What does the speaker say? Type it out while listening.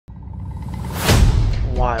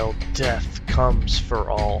while death comes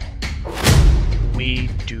for all, we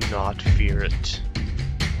do not fear it.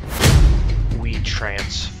 We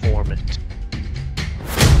transform it.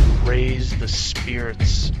 Raise the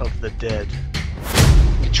spirits of the dead.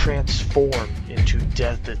 We transform into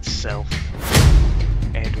death itself.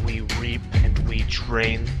 And we reap and we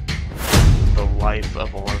drain the life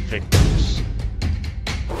of our victims.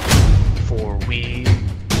 For we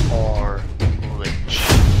are Lich.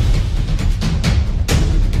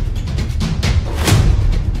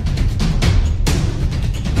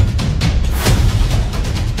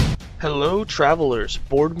 Hello travelers,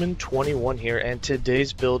 Boardman21 here, and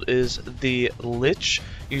today's build is the Lich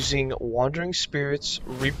using Wandering Spirits,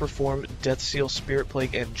 Reaper Form, Death Seal, Spirit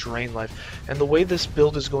Plague, and Drain Life. And the way this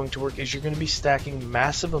build is going to work is you're going to be stacking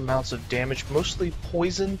massive amounts of damage, mostly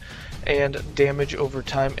poison and damage over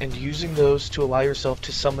time, and using those to allow yourself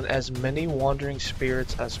to summon as many Wandering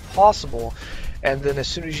Spirits as possible. And then as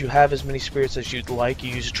soon as you have as many spirits as you'd like, you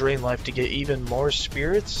use Drain Life to get even more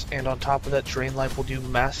spirits, and on top of that, Drain Life will do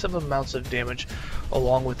massive amounts of damage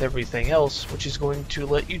along with everything else, which is going to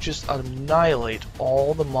let you just annihilate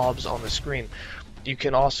all the mobs on the screen. You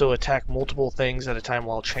can also attack multiple things at a time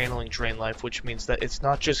while channeling Drain Life, which means that it's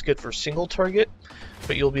not just good for single target,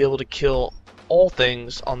 but you'll be able to kill all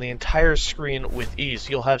things on the entire screen with ease.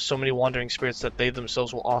 You'll have so many Wandering Spirits that they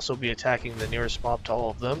themselves will also be attacking the nearest mob to all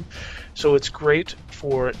of them. So it's great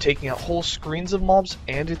for taking out whole screens of mobs,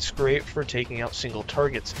 and it's great for taking out single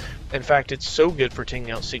targets. In fact, it's so good for taking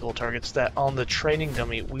out single targets that on the training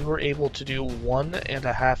dummy we were able to do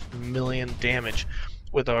 1.5 million damage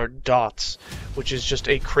with our dots, which is just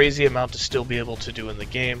a crazy amount to still be able to do in the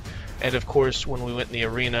game. And of course, when we went in the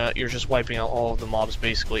arena, you're just wiping out all of the mobs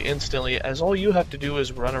basically instantly, as all you have to do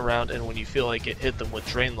is run around and when you feel like it, hit them with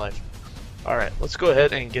Drain Life. Alright, let's go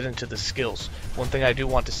ahead and get into the skills. One thing I do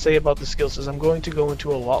want to say about the skills is I'm going to go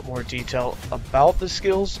into a lot more detail about the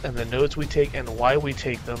skills and the nodes we take and why we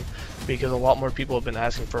take them, because a lot more people have been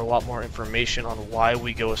asking for a lot more information on why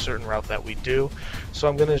we go a certain route that we do. So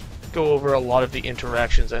I'm going to go over a lot of the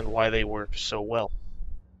interactions and why they work so well.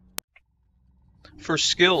 For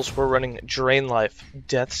skills, we're running Drain Life,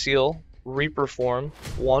 Death Seal, Reaper Form,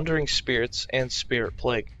 Wandering Spirits, and Spirit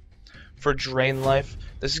Plague. For Drain Life,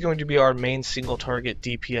 this is going to be our main single target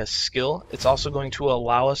DPS skill. It's also going to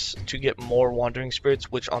allow us to get more Wandering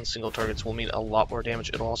Spirits, which on single targets will mean a lot more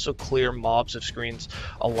damage. It'll also clear mobs of screens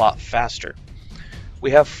a lot faster.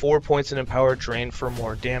 We have 4 points in Empower Drain for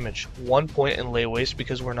more damage, 1 point in Lay Waste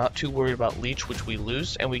because we're not too worried about Leech, which we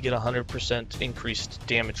lose, and we get 100% increased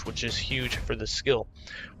damage, which is huge for this skill.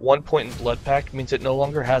 1 point in Blood Pact means it no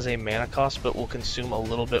longer has a mana cost, but will consume a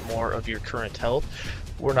little bit more of your current health.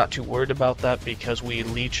 We're not too worried about that because we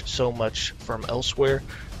leech so much from elsewhere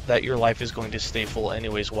that your life is going to stay full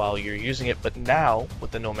anyways while you're using it, but now, with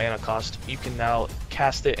the no mana cost, you can now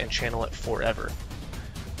cast it and channel it forever.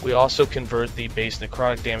 We also convert the base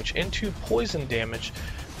necrotic damage into poison damage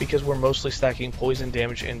because we're mostly stacking poison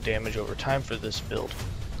damage and damage over time for this build.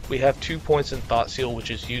 We have 2 points in Thought Seal, which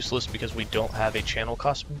is useless because we don't have a channel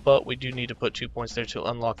cost, but we do need to put 2 points there to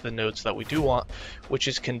unlock the nodes that we do want, which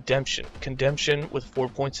is Condemnation. Condemnation, with 4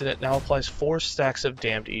 points in it, now applies 4 stacks of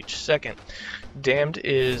Damned each second. Damned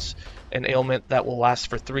is an ailment that will last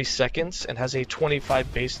for 3 seconds and has a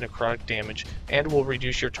 25 base necrotic damage and will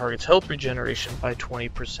reduce your target's health regeneration by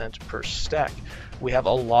 20% per stack. We have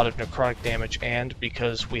a lot of necrotic damage, and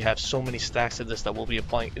because we have so many stacks of this that we'll be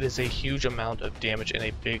applying, it is a huge amount of damage and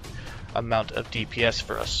a big amount of DPS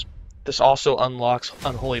for us. This also unlocks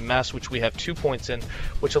Unholy Mass, which we have 2 points in,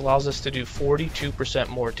 which allows us to do 42%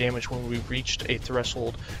 more damage when we reached a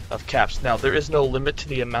threshold of caps. Now, there is no limit to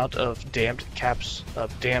the amount of damned caps,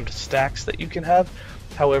 damned stacks that you can have.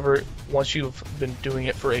 However, once you've been doing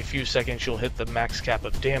it for a few seconds, you'll hit the max cap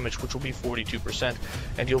of damage, which will be 42%,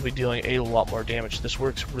 and you'll be dealing a lot more damage. This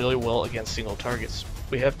works really well against single targets.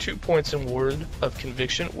 We have 2 points in Word of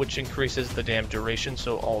Conviction, which increases the damn duration,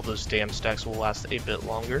 so all those damn stacks will last a bit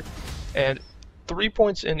longer. And 3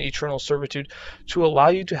 points in Eternal Servitude to allow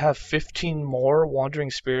you to have 15 more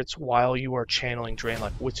Wandering Spirits while you are channeling Drain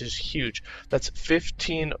Life, which is huge. That's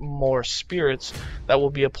 15 more spirits that will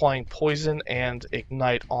be applying poison and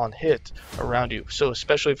ignite on hit around you. So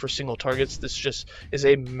especially for single targets, this just is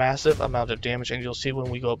a massive amount of damage, and you'll see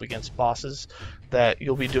when we go up against bosses that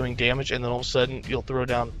you'll be doing damage and then all of a sudden you'll throw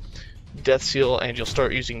down Death Seal and you'll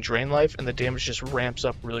start using Drain Life, and the damage just ramps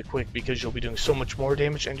up really quick because you'll be doing so much more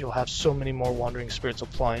damage and you'll have so many more Wandering Spirits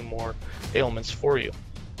applying more ailments for you.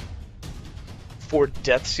 For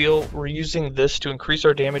Death Seal, we're using this to increase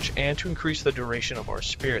our damage and to increase the duration of our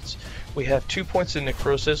spirits. We have 2 points in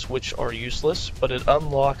Necrosis, which are useless, but it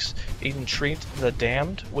unlocks Entreat the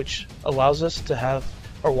Damned, which allows us to have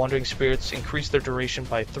our Wandering Spirits increase their duration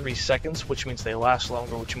by 3 seconds, which means they last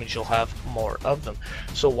longer, which means you'll have more of them.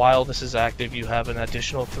 So while this is active, you have an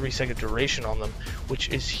additional 3-second duration on them, which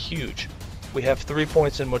is huge. We have 3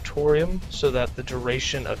 points in Motorium, so that the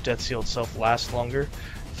duration of Death Seal itself lasts longer.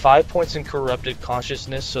 5 points in Corrupted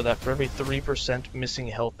Consciousness, so that for every 3% missing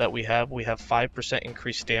health that we have 5%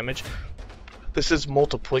 increased damage. This is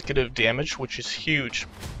multiplicative damage, which is huge,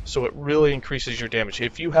 so it really increases your damage.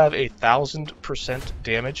 If you have 1,000%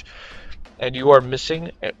 damage and you are missing,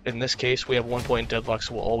 in this case we have 1 point in Deadlock,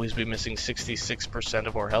 so we'll always be missing 66%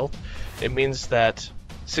 of our health. It means that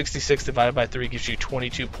 66 divided by 3 gives you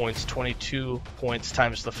 22 points. 22 points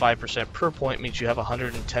times the 5% per point means you have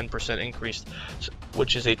 110% increase,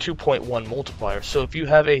 which is a 2.1 multiplier. So if you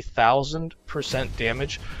have 1,000%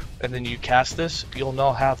 damage and then you cast this, you'll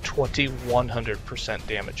now have 2,100%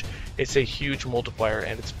 damage. It's a huge multiplier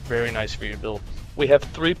and it's very nice for your build. We have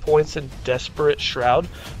 3 points in Desperate Shroud,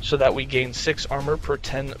 so that we gain 6 armor per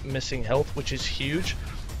 10 missing health, which is huge.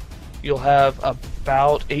 You'll have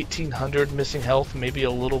about 1,800 missing health, maybe a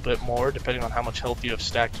little bit more, depending on how much health you have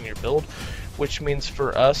stacked in your build, which means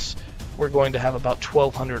for us, we're going to have about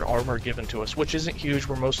 1,200 armor given to us, which isn't huge.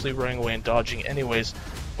 We're mostly running away and dodging anyways,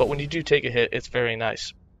 but when you do take a hit, it's very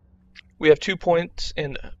nice. We have 2 points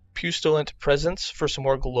in Pestilent Presence for some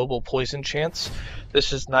more global poison chance.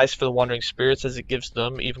 This is nice for the Wandering Spirits as it gives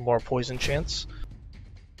them even more poison chance.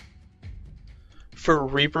 For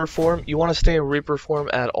Reaper form, you want to stay in Reaper form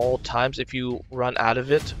at all times. If you run out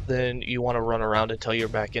of it, then you want to run around until you're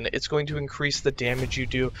back in it. It's going to increase the damage you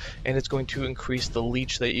do, and it's going to increase the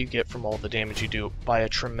leech that you get from all the damage you do by a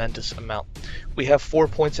tremendous amount. We have 4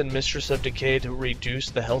 points in Mistress of Decay to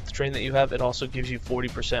reduce the health drain that you have. It also gives you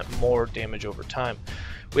 40% more damage over time.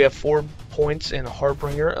 We have 4 points in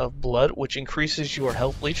Harbinger of Blood, which increases your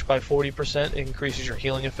health leech by 40%. It increases your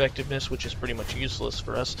healing effectiveness, which is pretty much useless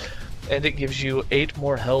for us. And it gives you 8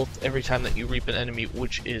 more health every time that you reap an enemy,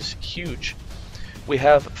 which is huge. We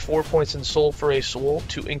have 4 points in Soul for a Soul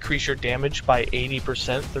to increase your damage by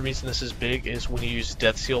 80%. The reason this is big is when you use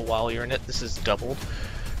Death Seal while you're in it, this is doubled.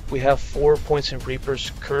 We have 4 points in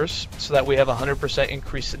Reaper's Curse, so that we have 100%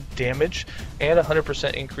 increased damage and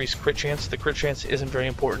 100% increased crit chance. The crit chance isn't very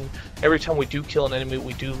important. Every time we do kill an enemy,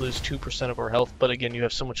 we do lose 2% of our health, but again, you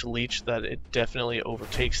have so much leech that it definitely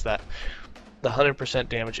overtakes that. The 100%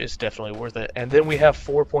 damage is definitely worth it. And then we have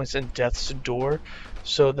 4 points in Death's Door,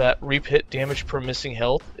 so that reap hit damage per missing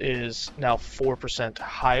health is now 4%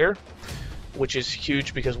 higher, which is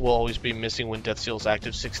huge because we'll always be missing when Death Seal is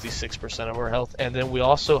active, 66% of our health. And then we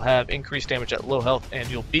also have increased damage at low health, and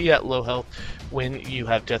you'll be at low health when you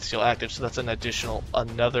have Death Seal active, so that's an additional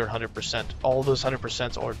another 100%. All those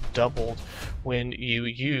 100% are doubled when you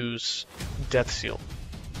use Death Seal.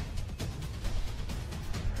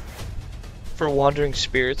 For Wandering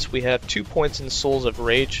Spirits, we have 2 points in Souls of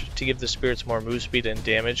Rage to give the spirits more move speed and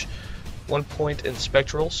damage. 1 point in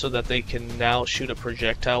Spectral, so that they can now shoot a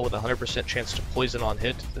projectile with a 100% chance to poison on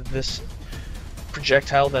hit. This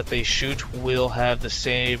projectile that they shoot will have the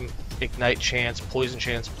same ignite chance, poison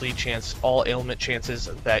chance, bleed chance, all ailment chances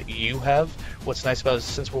that you have. What's nice about it is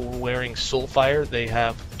since we're wearing Soulfire, they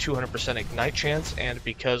have 200% ignite chance, and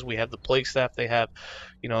because we have the Plague Staff, they have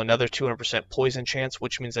another 200% poison chance,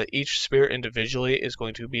 which means that each spirit individually is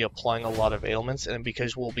going to be applying a lot of ailments, and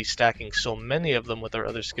because we'll be stacking so many of them with our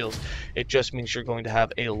other skills, it just means you're going to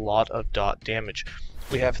have a lot of dot damage.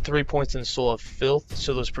 We have 3 points in Soul of Filth,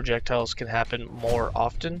 so those projectiles can happen more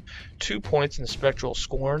often. 2 points in Spectral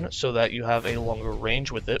Scorn, so that you have a longer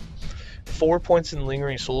range with it. 4 points in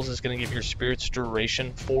Lingering Souls is going to give your spirits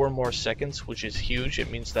duration 4 more seconds, which is huge.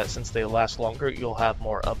 It means that since they last longer, you'll have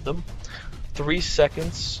more of them. 3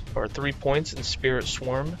 points in Spirit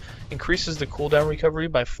Swarm increases the cooldown recovery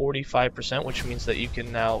by 45%, which means that you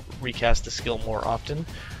can now recast the skill more often.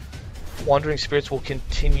 Wandering Spirits will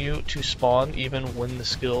continue to spawn even when the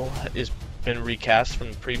skill has been recast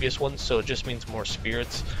from the previous one, so it just means more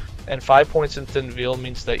spirits. And 5 points in Thin Veil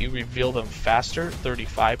means that you reveal them faster,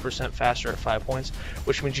 35% faster at 5 points,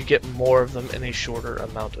 which means you get more of them in a shorter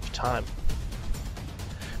amount of time.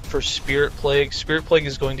 For Spirit Plague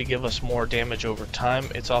is going to give us more damage over time.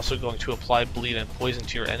 It's also going to apply bleed and poison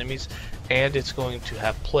to your enemies, and it's going to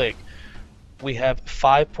have Plague. We have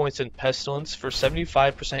 5 points in Pestilence for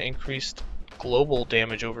 75% increased global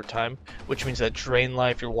damage over time, which means that Drain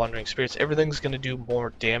Life, your Wandering Spirits, everything's going to do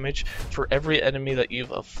more damage for every enemy that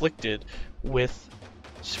you've afflicted with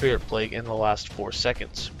Spirit Plague in the last 4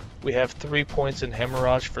 seconds. We have 3 points in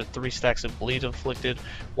Hemorrhage for 3 stacks of bleed inflicted,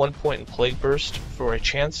 1 point in Plague Burst for a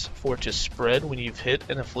chance for it to spread when you've hit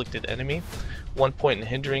an afflicted enemy, 1 point in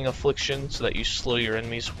Hindering Affliction so that you slow your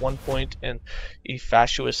enemies, 1 point in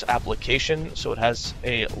Effacious Application so it has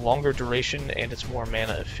a longer duration and it's more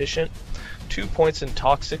mana efficient, 2 points in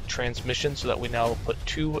Toxic Transmission so that we now put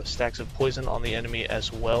 2 stacks of poison on the enemy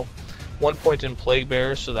as well, 1 point in Plague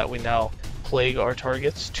Bearer so that we now plague our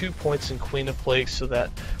targets, 2 points in Queen of Plagues so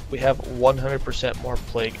that we have 100% more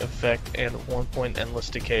plague effect, and 1 point Endless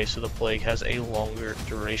Decay so the plague has a longer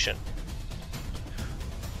duration.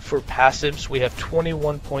 For passives, we have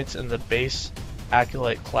 21 points in the base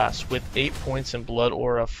acolyte class with 8 points in Blood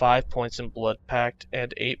Aura, 5 points in Blood Pact,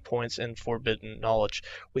 and 8 points in Forbidden Knowledge.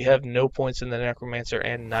 We have no points in the Necromancer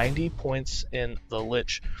and 90 points in the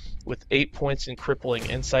Lich, with 8 points in Crippling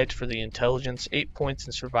Insight for the intelligence, 8 points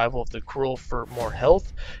in Survival of the Cruel for more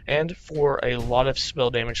health, and for a lot of spell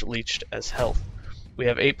damage leached as health. We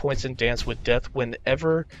have 8 points in Dance with Death.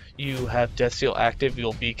 Whenever you have Death Seal active,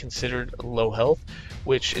 you'll be considered low health,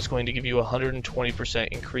 which is going to give you 120%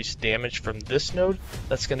 increased damage from this node.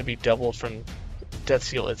 That's going to be doubled from Death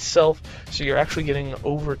Seal itself, so you're actually getting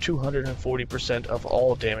over 240% of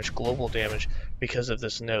all damage, global damage, because of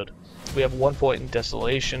this node. We have 1 point in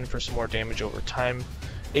Desolation for some more damage over time,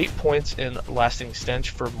 8 points in Lasting Stench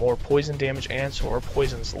for more poison damage and so our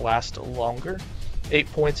poisons last longer,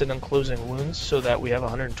 8 points in Unclosing Wounds so that we have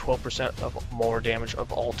 112% of more damage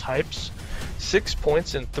of all types, 6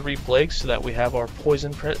 points in 3 Plagues so that we have our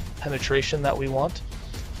poison penetration that we want,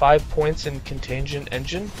 5 points in Contagion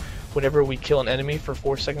Engine. Whenever we kill an enemy for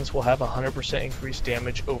 4 seconds, we'll have 100% increased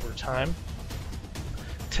damage over time.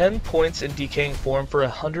 10 points in Decaying Form for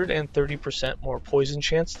 130% more poison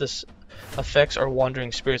chance. This affects our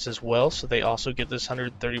Wandering Spirits as well, so they also get this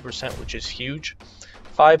 130%, which is huge.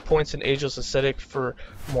 5 points in Ageless Ascetic for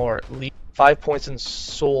more Leech. 5 points in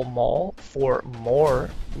Soul Maul for more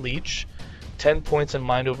Leech. 10 points in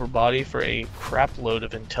Mind Over Body for a crap load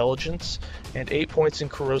of intelligence. And 8 points in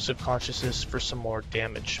Corrosive Consciousness for some more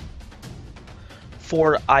damage.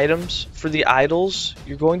 For items, for the idols,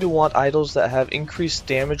 you're going to want idols that have increased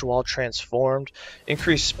damage while transformed,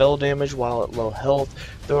 increased spell damage while at low health.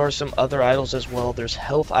 There are some other idols as well. There's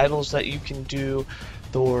health idols that you can do.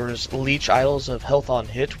 There's leech idols of health on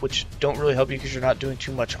hit, which don't really help you because you're not doing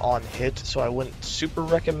too much on hit, so I wouldn't super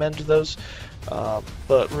recommend those.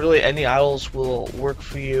 But really any idols will work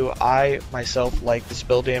for you. I myself like the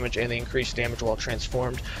spell damage and the increased damage while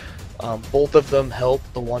transformed. Both of them help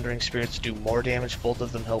the Wandering Spirits do more damage, both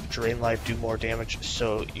of them help Drain Life do more damage,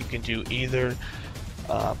 so you can do either.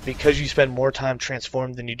 Because you spend more time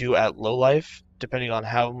transformed than you do at low life, depending on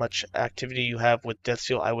how much activity you have with Death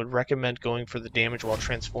Seal, I would recommend going for the damage while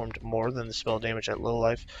transformed more than the spell damage at low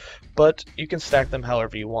life, but you can stack them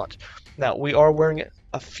however you want. Now, we are wearing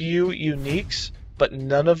a few uniques, but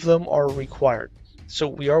none of them are required. So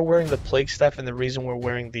we are wearing the Plague Staff, and the reason we're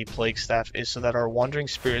wearing the Plague Staff is so that our Wandering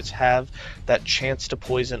Spirits have that chance to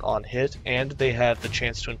poison on hit, and they have the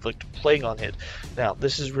chance to inflict Plague on hit. Now,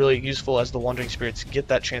 this is really useful as the Wandering Spirits get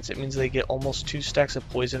that chance. It means they get almost 2 stacks of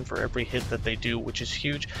poison for every hit that they do, which is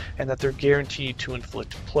huge, and that they're guaranteed to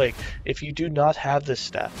inflict Plague. If you do not have this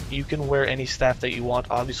staff, you can wear any staff that you want,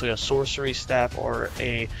 obviously a Sorcery Staff or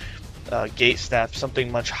a Gate Staff,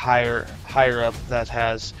 something much higher up that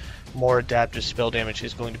has more adaptive spell damage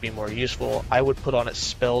is going to be more useful. I would put on it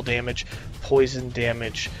spell damage, poison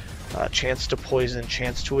damage, chance to poison,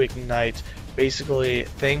 chance to ignite, basically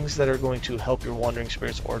things that are going to help your Wandering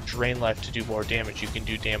Spirits or Drain Life to do more damage. You can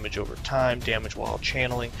do damage over time, damage while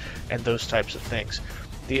channeling, and those types of things.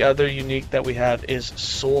 The other unique that we have is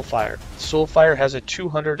Soulfire. Soulfire has a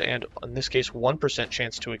 200 and in this case 1%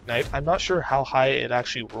 chance to ignite. I'm not sure how high it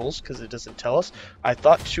actually rolls because it doesn't tell us. I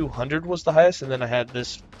thought 200 was the highest, and then I had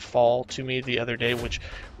this fall to me the other day, which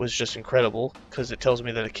was just incredible because it tells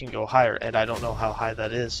me that it can go higher, and I don't know how high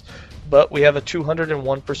that is. But we have a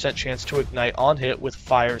 201% chance to ignite on hit with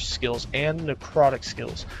fire skills and necrotic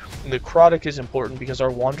skills. Necrotic is important because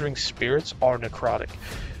our Wandering Spirits are necrotic.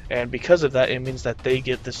 And because of that, it means that they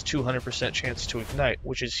get this 200% chance to ignite,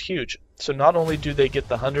 which is huge. So not only do they get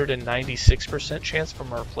the 196% chance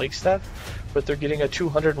from our Plague Staff, but they're getting a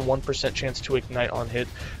 201% chance to ignite on hit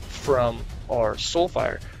from our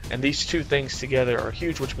Soulfire. And these two things together are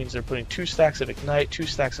huge, which means they're putting 2 stacks of Ignite, 2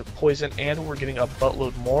 stacks of Poison, and we're getting a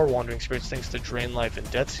buttload more Wandering Spirits thanks to Drain Life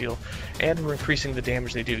and Death Seal, and we're increasing the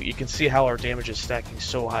damage they do. You can see how our damage is stacking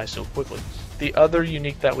so high so quickly. The other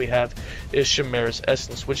unique that we have is Chimera's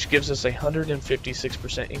Essence, which gives us a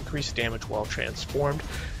 156% increased damage while transformed,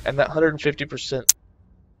 and that 150%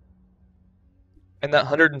 And that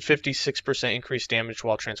 156% increased damage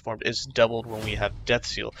while transformed is doubled when we have Death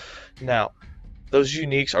Seal. Now, those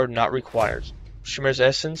uniques are not required. Shimmer's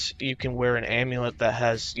Essence, you can wear an amulet that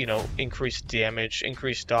has, increased damage,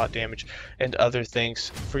 increased dot damage, and other things.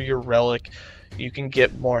 For your relic, you can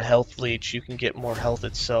get more health leech, you can get more health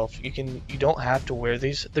itself. You don't have to wear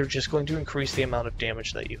these, they're just going to increase the amount of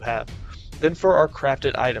damage that you have. Then for our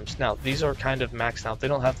crafted items, now these are kind of maxed out. They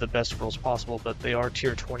don't have the best rolls possible, but they are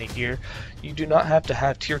tier 20 gear. You do not have to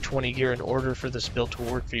have tier 20 gear in order for this build to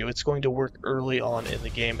work for you. It's going to work early on in the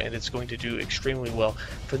game, and it's going to do extremely well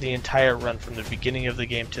for the entire run from the beginning of the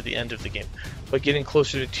game to the end of the game. But getting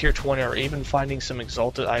closer to tier 20 or even finding some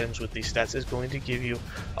exalted items with these stats is going to give you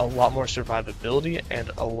a lot more survivability and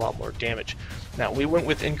a lot more damage. Now, we went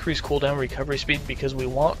with increased cooldown recovery speed because we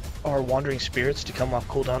want our wandering spirits to come off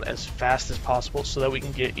cooldown as fast as possible so that we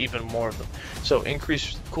can get even more of them. So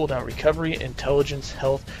increased cooldown recovery, intelligence,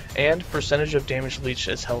 health, and percentage of damage leached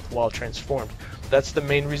as health while transformed. That's the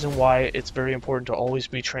main reason why it's very important to always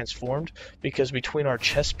be transformed, because between our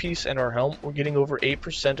chest piece and our helm, we're getting over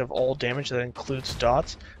 8% of all damage that includes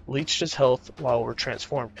dots, leached as health while we're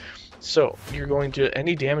transformed. So you're going to,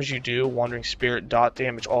 any damage you do, wandering spirit, dot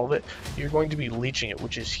damage, all of it, you're going to be leeching it,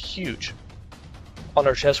 which is huge. On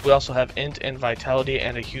our chest, we also have int and vitality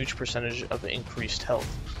and a huge percentage of increased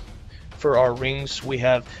health. For our rings, we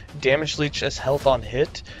have damage leech as health on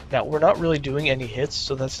hit. Now, we're not really doing any hits,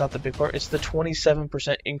 so that's not the big part. It's the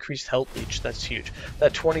 27% increased health leech that's huge.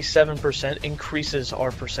 That 27% increases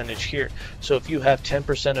our percentage here. So if you have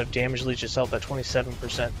 10% of damage leech itself, that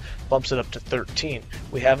 27% bumps it up to 13.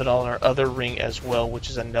 We have it on our other ring as well,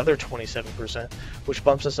 which is another 27%, which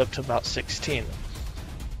bumps us up to about 16.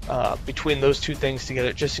 Between those two things together,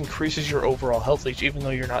 it just increases your overall health leech. Even though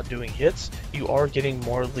you're not doing hits, you are getting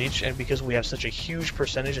more leech, and because we have such a huge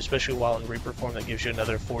percentage, especially while in Reaper form, that gives you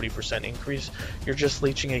another 40% increase, you're just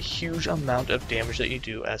leeching a huge amount of damage that you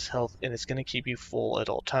do as health, and it's going to keep you full at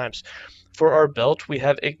all times. For our belt, we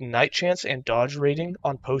have Ignite Chance and Dodge Rating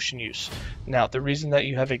on potion use. Now, the reason that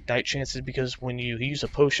you have Ignite Chance is because when you use a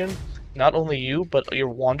potion, not only you, but your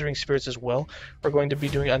wandering spirits as well, are going to be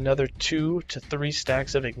doing another 2 to 3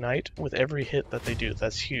 stacks of Ignite with every hit that they do.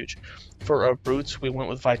 That's huge. For our boots, we went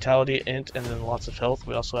with Vitality, Int, and then lots of health.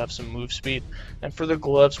 We also have some move speed. And for the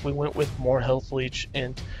gloves, we went with more health leech,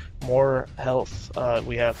 Int, more health.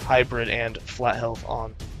 We have Hybrid and flat health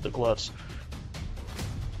on the gloves.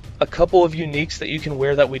 A couple of uniques that you can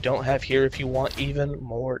wear that we don't have here if you want even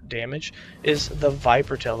more damage is the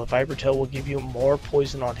Viper Tail. The Viper Tail will give you more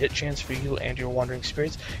poison on hit chance for you and your wandering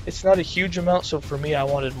spirits. It's not a huge amount, so for me I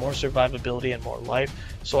wanted more survivability and more life,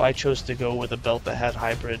 so I chose to go with a belt that had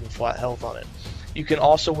hybrid and flat health on it. You can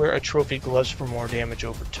also wear a trophy gloves for more damage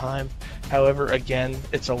over time. However, again,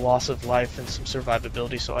 it's a loss of life and some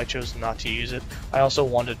survivability, so I chose not to use it. I also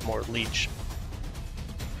wanted more leech.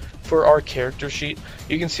 For our character sheet,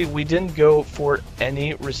 you can see we didn't go for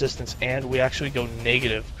any resistance, and we actually go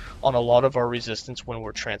negative on a lot of our resistance when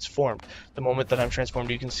we're transformed. The moment that I'm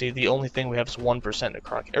transformed, you can see the only thing we have is 1%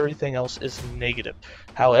 necrotic. Everything else is negative.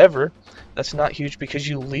 However, that's not huge because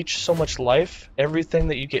you leech so much life. Everything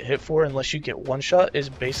that you get hit for, unless you get one shot, is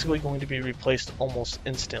basically going to be replaced almost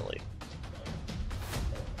instantly.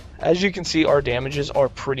 As you can see, our damages are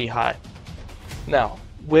pretty high. Now,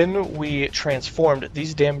 when we transformed,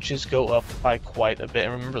 these damages go up by quite a bit.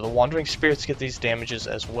 And remember, the Wandering Spirits get these damages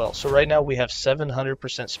as well. So right now we have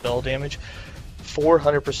 700% spell damage,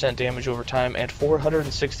 400% damage over time, and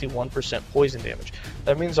 461% poison damage.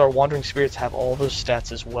 That means our Wandering Spirits have all those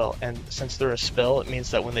stats as well. And since they're a spell, it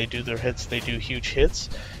means that when they do their hits, they do huge hits.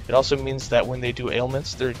 It also means that when they do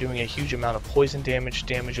ailments, they're doing a huge amount of poison damage,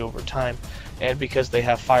 damage over time. And because they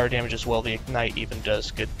have fire damage as well, the Ignite even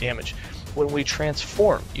does good damage. When we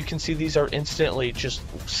transform, you can see these are instantly just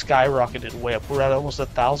skyrocketed way up. We're at almost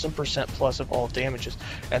 1000% plus of all damages.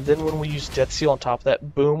 And then when we use Death Seal on top of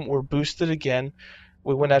that, boom, we're boosted again.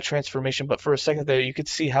 We went out transformation, but for a second there, you could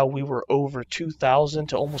see how we were over 2,000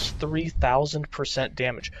 to almost 3,000%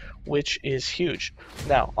 damage, which is huge.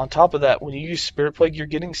 Now, on top of that, when you use Spirit Plague, you're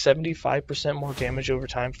getting 75% more damage over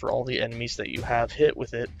time for all the enemies that you have hit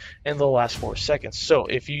with it in the last 4 seconds. So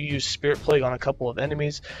if you use Spirit Plague on a couple of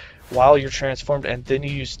enemies while you're transformed and then you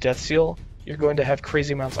use Death Seal, you're going to have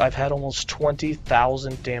crazy amounts. I've had almost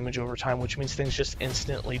 20,000 damage over time, which means things just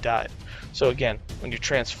instantly died. So again, when you're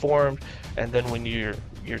transformed and then when you're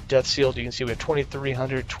Death Sealed, you can see we have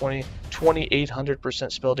 2,300,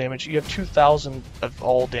 2,800% spell damage. You have 2,000 of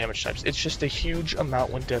all damage types. It's just a huge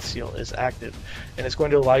amount when Death Seal is active, and it's going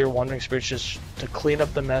to allow your Wandering Spirits just to clean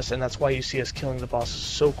up the mess, and that's why you see us killing the bosses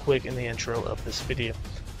so quick in the intro of this video.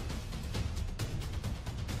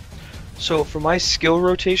 So for my skill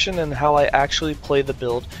rotation and how I actually play the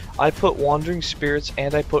build, I put Wandering Spirits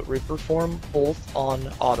and I put Reaper Form both on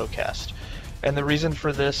autocast. And the reason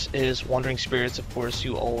for this is Wandering Spirits, of course,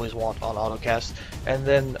 you always want on autocast. And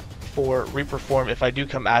then for Reaper Form, if I do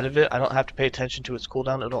come out of it, I don't have to pay attention to its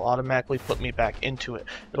cooldown. It'll automatically put me back into it.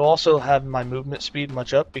 It'll also have my movement speed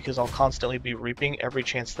much up because I'll constantly be reaping every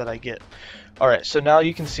chance that I get. Alright, so now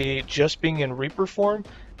you can see just being in Reaper Form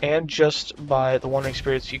and just by the Wandering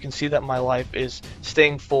Spirits, you can see that my life is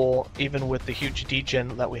staying full even with the huge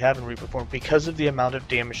degen that we have in Reaper Form because of the amount of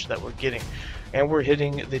damage that we're getting. And we're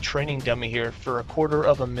hitting the training dummy here for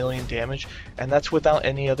 250,000 damage, and that's without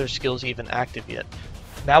any other skills even active yet.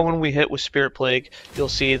 Now when we hit with Spirit Plague, you'll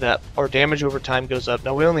see that our damage over time goes up.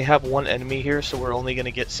 Now we only have one enemy here, so we're only going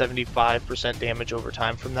to get 75% damage over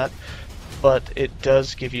time from that. But it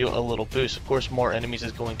does give you a little boost. Of course, more enemies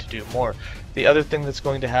is going to do more. The other thing that's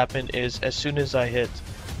going to happen is as soon as I hit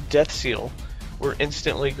Death Seal, we're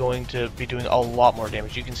instantly going to be doing a lot more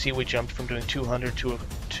damage. You can see we jumped from doing 200 to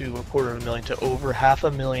 250,000 to over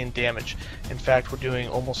 500,000 damage. In fact, we're doing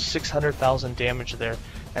almost 600,000 damage there,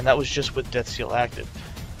 and that was just with Death Seal active.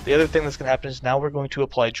 The other thing that's going to happen is now we're going to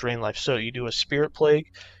apply Drain Life. So you do a Spirit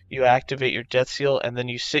Plague, you activate your Death Seal, and then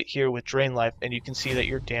you sit here with Drain Life, and you can see that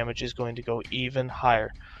your damage is going to go even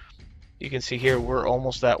higher. You can see here we're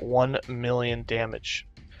almost at 1 million damage.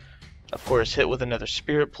 Of course, hit with another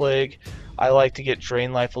Spirit Plague. I like to get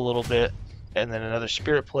Drain Life a little bit, and then another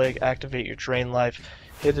Spirit Plague, activate your Drain Life,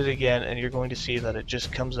 hit it again, and you're going to see that it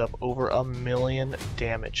just comes up over 1 million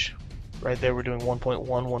damage. Right there we're doing 1.1,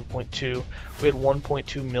 1.2. We had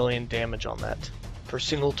 1.2 million damage on that. For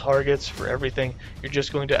single targets, for everything, you're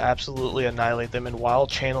just going to absolutely annihilate them. And while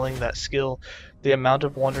channeling that skill, the amount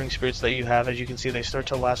of Wandering Spirits that you have, as you can see, they start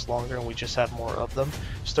to last longer and we just have more of them,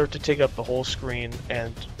 start to take up the whole screen,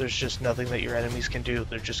 and there's just nothing that your enemies can do.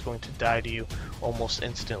 They're just going to die to you almost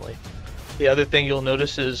instantly. The other thing you'll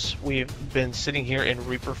notice is we've been sitting here in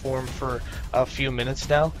Reaper Form for a few minutes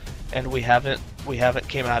now, and we haven't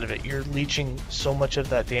came out of it. You're leeching so much of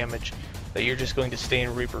that damage that you're just going to stay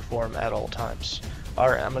in Reaper Form at all times.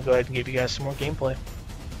 Alright, I'm going to go ahead and give you guys some more gameplay.